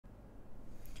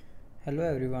Hello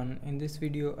everyone, in this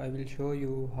video I will show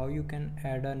you how you can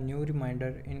add a new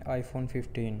reminder in iPhone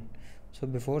 15. So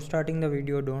before starting the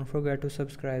video, don't forget to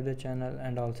subscribe the channel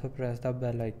and also press the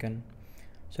bell icon.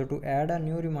 So to add a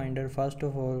new reminder, first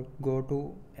of all go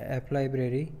to App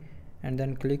Library and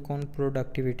then click on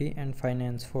Productivity and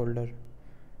Finance folder.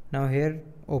 Now here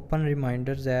open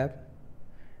Reminders app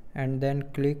and then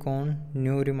click on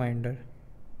New Reminder.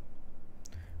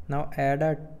 Now add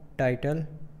a title,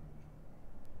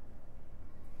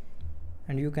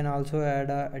 and you can also add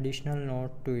an additional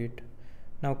note to it.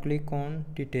 Now click on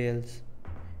details.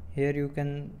 Here you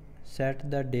can set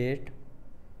the date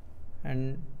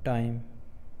and time.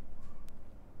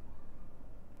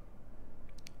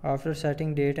 After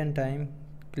setting date and time,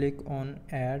 click on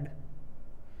add.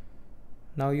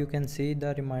 Now you can see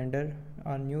the reminder,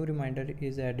 a new reminder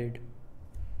is added.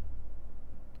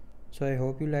 So I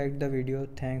hope you liked the video.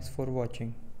 Thanks for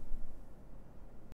watching.